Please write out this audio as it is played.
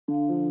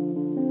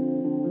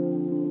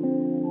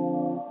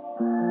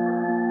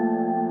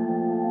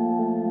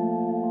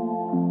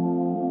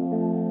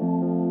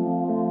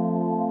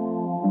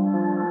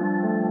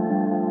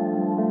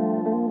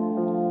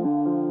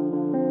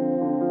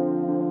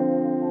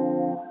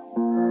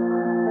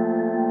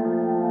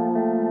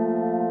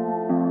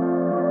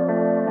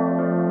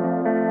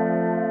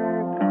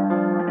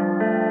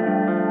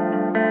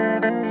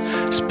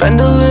Spend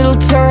a little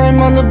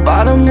time on the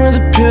bottom where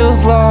the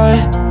pills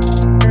lie.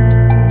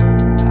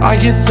 I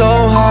get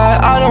so high,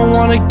 I don't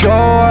wanna go,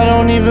 I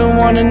don't even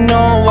wanna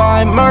know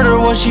why. Murder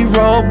what she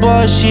wrote,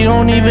 but she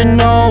don't even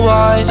know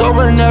why.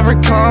 Sober never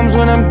comes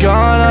when I'm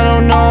gone, I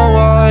don't know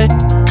why.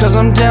 Cause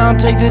I'm down,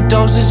 take the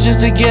doses just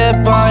to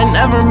get by.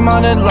 Never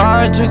mind a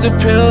lie, took the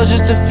pill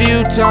just a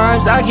few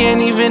times. I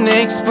can't even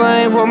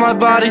explain what my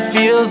body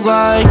feels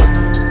like.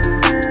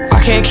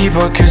 I can't keep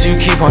up cause you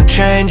keep on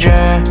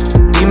changing.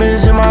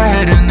 Demons in my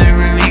head and they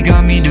really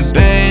got me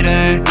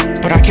debating.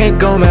 But I can't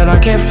go, man, I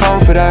can't fall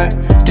for that.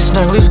 This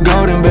necklace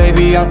golden,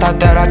 baby, I thought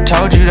that I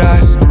told you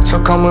that.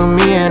 So come with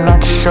me and I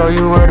can show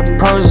you where the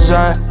pros is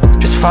at.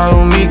 Just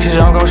follow me cause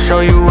I'm gon' show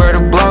you where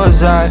the blow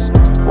is at.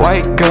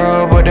 White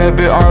girl, but that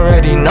bitch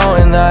already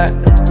knowing that.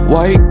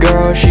 White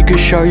girl, she could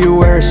show you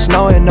where it's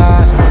snowing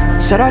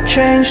at. Said I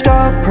changed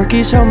up,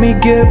 perkies help me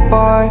get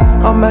by.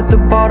 I'm at the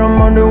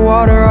bottom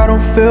underwater, I don't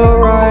feel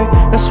right.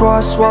 That's why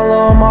I swallow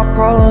all my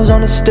problems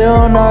on a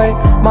still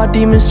night. My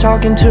demons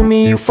talking to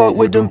me, you fuck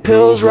with them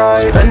pills,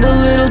 right? Spend a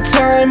little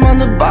time on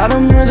the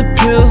bottom where the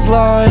pills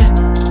lie.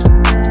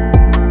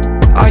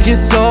 I get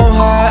so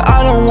high,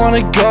 I don't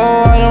wanna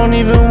go, I don't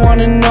even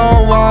wanna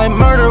know why.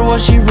 Murder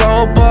what she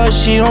wrote, but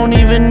she don't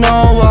even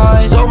know why.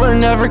 Sober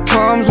never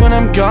comes when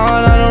I'm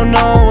gone, I don't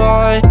know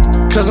why.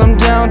 Cause I'm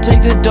down,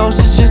 take the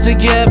doses just to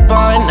get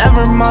by.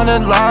 Never mind a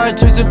lie,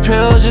 took the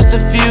pill just a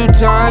few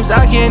times.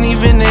 I can't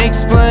even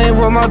explain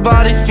what my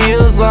body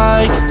feels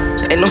like.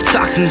 Ain't no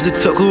toxins, it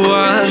took a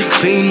while to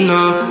clean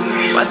up.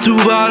 Went through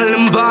bottle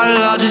and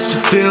bottle all just to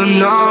feel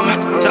numb.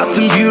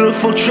 Nothing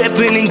beautiful,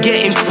 tripping and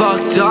getting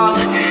fucked up.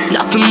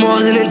 Nothing more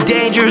than a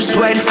dangerous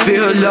way to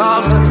feel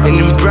loved and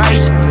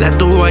embraced. Let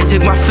the white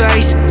take my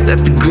face, let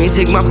the green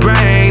take my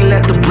brain,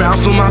 let the brown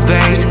fill my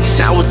veins.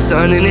 Now it's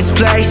sun in its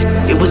place,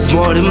 it was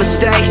more than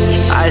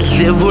mistakes. I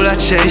lived what I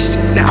chased,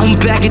 now I'm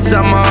back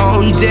inside my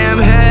own damn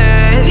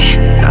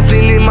head.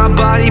 Nothing in my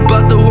body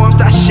but the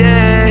warmth I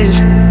shed.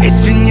 It's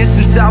been years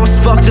since I was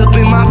fucked up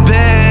in my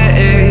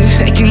bed,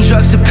 taking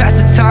drugs to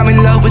pass the time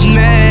in love with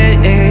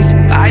meds.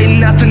 I had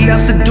nothing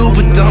else to do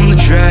but dumb the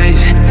dread.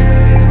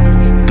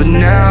 But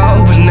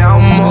now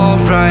I'm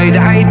alright.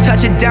 I ain't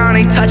touching down,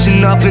 ain't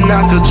touching up, and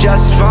I feel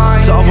just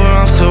fine. Sober,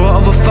 I'm so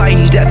over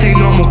fighting death, ain't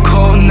no more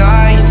cold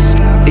nights,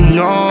 ain't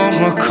no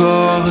more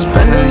cold.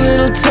 Spend a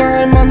little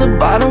time on the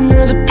bottom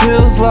where the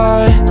pills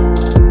lie.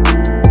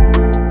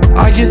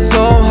 I get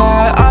so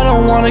high, I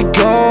don't wanna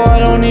go, I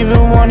don't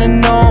even wanna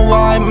know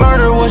why.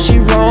 Murder what she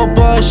wrote,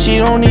 but she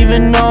don't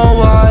even know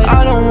why.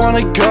 I don't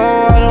wanna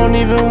go, I don't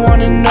even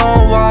wanna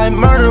know why.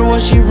 Murder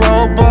what she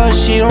wrote, but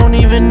she don't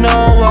even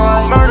know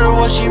why. Murder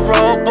what she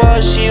wrote,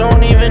 but she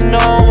don't even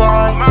know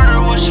why.